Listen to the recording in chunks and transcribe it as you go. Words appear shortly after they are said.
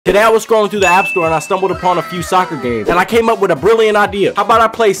Today I was scrolling through the App Store and I stumbled upon a few soccer games, and I came up with a brilliant idea. How about I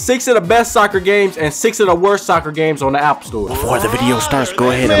play 6 of the best soccer games and 6 of the worst soccer games on the App Store? Before the video starts, go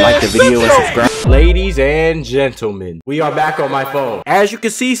ahead and like the video and subscribe. Ladies and gentlemen, we are back on my phone. As you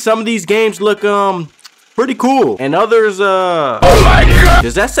can see, some of these games look pretty cool, and others oh my god,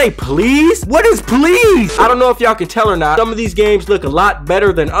 does that say please? What is please? I don't know if y'all can tell or not. Some of these games look a lot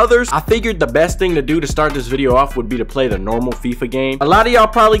better than others. I figured the best thing to do to start this video off would be to play the normal FIFA game. A lot of y'all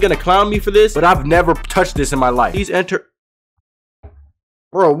probably gonna clown me for this, but I've never touched this in my life. Please enter.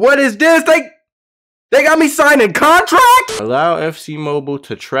 Bro, what is this? They got me signing contracts? Allow FC Mobile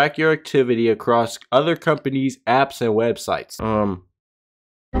to track your activity across other companies, apps, and websites.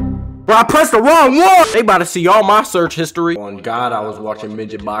 Bro, I pressed the wrong one! They about to see all my search history. On God, I was watching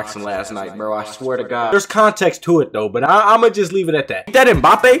midget boxing last night, bro. I swear to God. There's context to it, though, but I'ma just leave it at that. Ain't that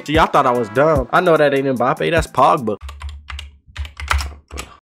Mbappe? See, I thought I was dumb. I know that ain't Mbappe. That's Pogba.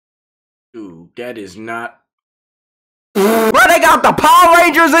 Dude, that is not... Bro, they got the Power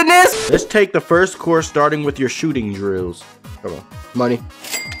Rangers in this? Let's take the first course, starting with your shooting drills. Come on, money.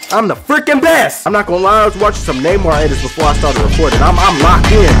 I'm the freaking best! I'm not gonna lie, I was watching some Neymar edits before I started recording. I'm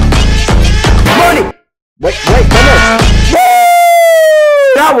locked in. Money! Wait, come on. Woo!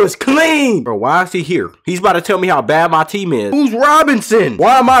 That was clean! Bro, why is he here? He's about to tell me how bad my team is. Who's Robinson?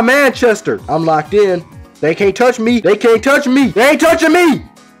 Why am I Manchester? I'm locked in. They can't touch me. They can't touch me. They ain't touching me!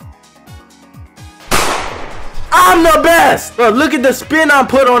 I'm the best! Bro, look at the spin I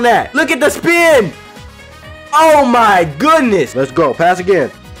put on that. Look at the spin! Oh my goodness! Let's go. Pass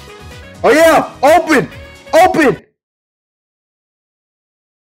again. Oh yeah! Open! Open!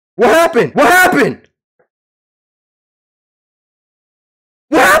 What happened? What happened?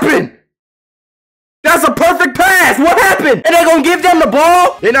 What happened? That's a perfect pass! What happened? And they gonna give them the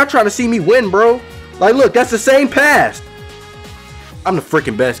ball? They're not trying to see me win, bro. Like, look, that's the same pass. I'm the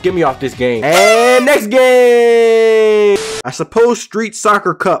freaking best. Get me off this game. And next game! I suppose Street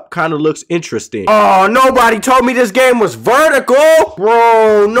Soccer Cup kind of looks interesting. Oh, nobody told me this game was vertical!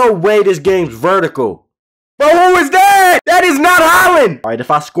 Bro, no way this game's vertical. Bro, who is that? That is not Holland! Alright,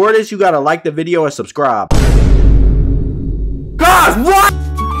 if I score this, you gotta like the video and subscribe. Gosh, what?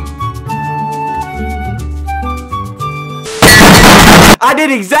 I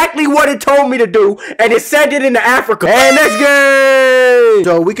did exactly what it told me to do, and it sent it into Africa. And next game!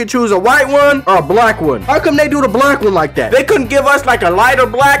 So we can choose a white one or a black one. How come they do the black one like that? They couldn't give us like a lighter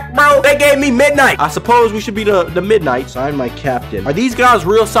black, bro. They gave me midnight. I suppose we should be the midnight. Sign my captain. Are these guys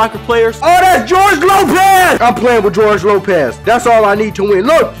real soccer players? Oh, that's George Lopez! I'm playing with George Lopez. That's all I need to win.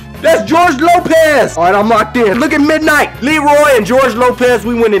 Look! That's George Lopez! Alright, I'm locked in. Look at midnight. Leroy and George Lopez,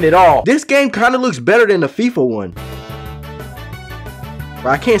 we winning it all. This game kind of looks better than the FIFA one.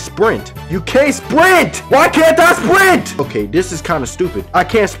 I can't sprint. You can't sprint! Why can't I sprint? Okay, this is kind of stupid. I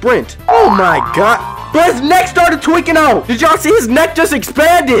can't sprint. Oh my god. But his neck started tweaking out. Did y'all see his neck just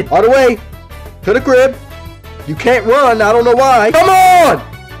expanded? All the way to the crib. You can't run. I don't know why. Come on!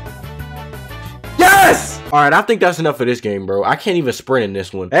 Yes! Alright, I think that's enough for this game, bro. I can't even sprint in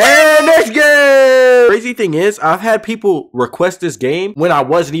this one. And next game! Crazy thing is, I've had people request this game when I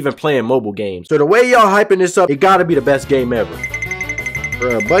wasn't even playing mobile games. So the way y'all hyping this up, it gotta be the best game ever.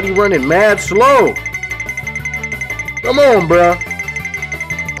 Bruh, buddy running mad slow. Come on,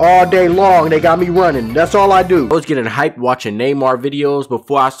 bruh. All day long, they got me running. That's all I do. I was getting hyped watching Neymar videos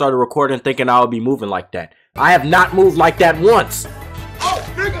before I started recording, thinking I would be moving like that. I have not moved like that once.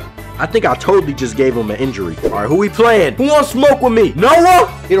 Oh, nigga. I think I totally just gave him an injury. All right, who we playing? Who wants smoke with me? Noah?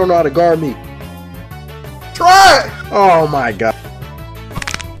 He don't know how to guard me. Try it. Oh, my God.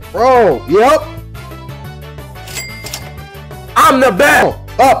 Bro, yep. I'm the best!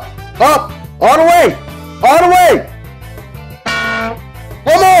 Up! Up! All the way! All the way!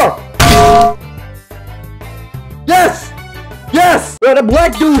 One more! Yes! Yes! Bro, the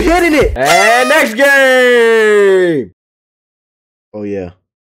black dude hitting it! And next game! Oh, yeah.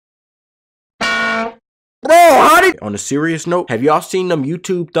 Bro, how did... On a serious note, have y'all seen them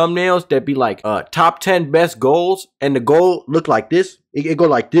YouTube thumbnails that be like, top 10 best goals? And the goal look like this? It go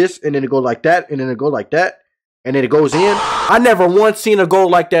like this, and then it go like that, and then it go like that. And then it goes in. I never once seen a goal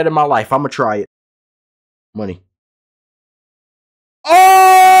like that in my life. I'ma try it. Money.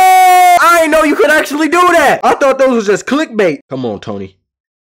 Oh! I didn't know you could actually do that. I thought those was just clickbait. Come on, Tony.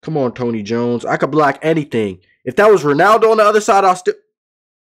 Come on, Tony Jones. I could block anything. If that was Ronaldo on the other side, I'll still...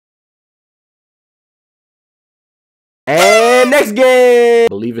 And next game. I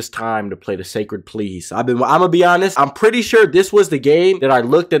believe it's time to play the Sacred Please. I'm gonna be honest. I'm pretty sure this was the game that I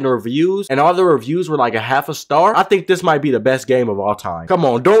looked in the reviews, and all the reviews were like a half a star. I think this might be the best game of all time. Come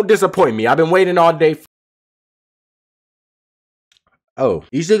on, don't disappoint me. I've been waiting all day. Oh,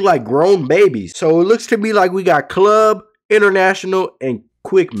 these look like grown babies. So it looks to me like we got club, international, and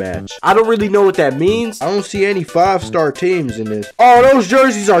quick match. I don't really know what that means. I don't see any 5-star teams in this. Oh, those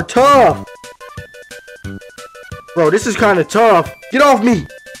jerseys are tough. Bro, this is kind of tough. Get off me.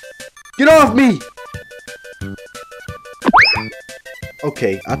 Get off me.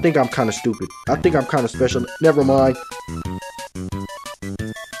 Okay, I think I'm kind of stupid. I think I'm kind of special. Never mind.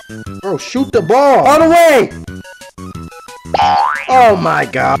 Bro, shoot the ball. All the way. Oh my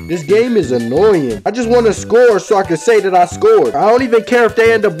god. This game is annoying. I just want to score so I can say that I scored. I don't even care if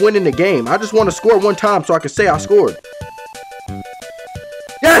they end up winning the game. I just want to score one time so I can say I scored.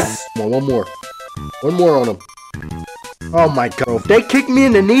 Yes! Come on, one more. One more on them. Oh my god. If they kick me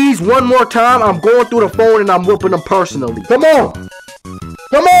in the knees one more time, I'm going through the phone and I'm whooping them personally. Come on!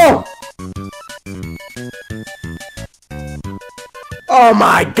 Come on! Oh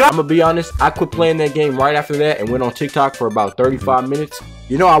my god! I'm gonna be honest, I quit playing that game right after that and went on TikTok for about 35 minutes.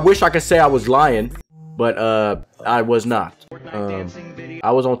 You know, I wish I could say I was lying, but I was not.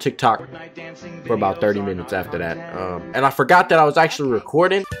 I was on TikTok for about 30 minutes after that. And I forgot that I was actually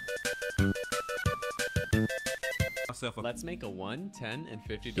recording. Let's make a $1, $10, and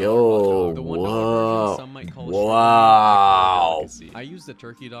 $50 Yo, dog. The $1 whoa, version, some might call it wow. I used the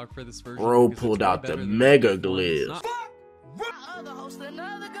turkey dog for this version. Bro pulled out the mega glitch.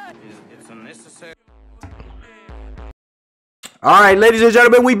 Alright, ladies and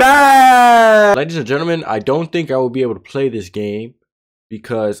gentlemen, we back! Ladies and gentlemen, I don't think I will be able to play this game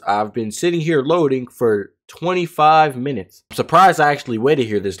because I've been sitting here loading for 25 minutes. I'm surprised I actually waited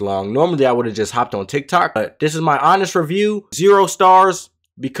here this long. Normally, I would have just hopped on TikTok, but this is my honest review. 0 stars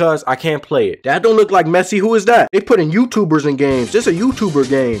because I can't play it. That don't look like Messi. Who is that? They putting YouTubers in games. This is a YouTuber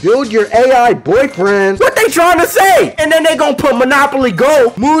game. Build your AI boyfriends. What they trying to say? And then they gonna put Monopoly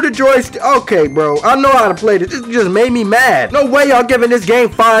Go. Move the joystick. Okay, bro. I know how to play this. This just made me mad. No way y'all giving this game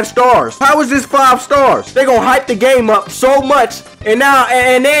 5 stars. How is this 5 stars? They gonna hype the game up so much. And now,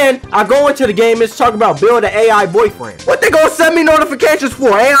 and then I go into the game, it's talking about build an AI boyfriend. What they gonna send me notifications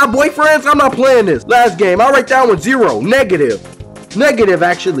for? AI boyfriends? I'm not playing this. Last game, I write that one 0. Negative. Negative,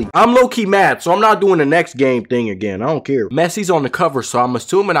 actually. I'm low-key mad, so I'm not doing the next game thing again. I don't care. Messi's on the cover, so I'm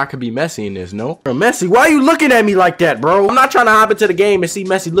assuming I could be Messi in this, no? Bro, Messi, why are you looking at me like that, bro? I'm not trying to hop into the game and see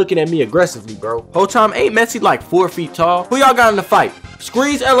Messi looking at me aggressively, bro. Whole time, ain't Messi like 4 feet tall? Who y'all got in the fight?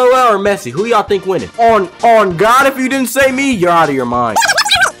 Screens, LOL, or Messi? Who y'all think winning? On God, if you didn't say me, you're out of your mind.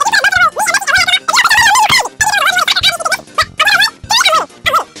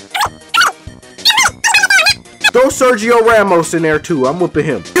 Throw Sergio Ramos in there too. I'm whooping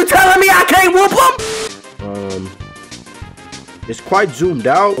him. You telling me I can't whoop him? It's quite zoomed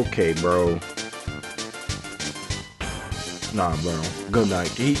out. Okay, bro. Nah, bro. Good night.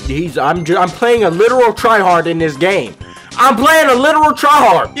 I'm playing a literal tryhard in this game. I'm playing a literal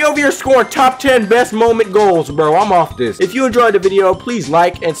tryhard. He over here scoring top 10 best moment goals, bro. I'm off this. If you enjoyed the video, please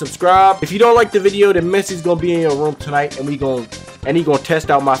like and subscribe. If you don't like the video, then Messi's gonna be in your room tonight, and he gonna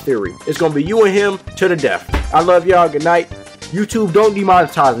test out my theory. It's gonna be you and him to the death. I love y'all. Good night. YouTube, don't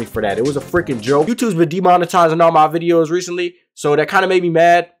demonetize me for that. It was a freaking joke. YouTube's been demonetizing all my videos recently, so that kind of made me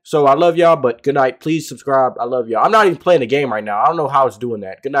mad. So I love y'all, but good night. Please subscribe. I love y'all. I'm not even playing the game right now. I don't know how it's doing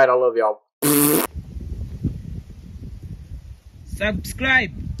that. Good night. I love y'all.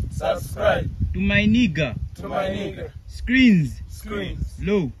 Subscribe to my nigga. Screens.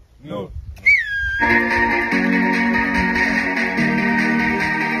 Low.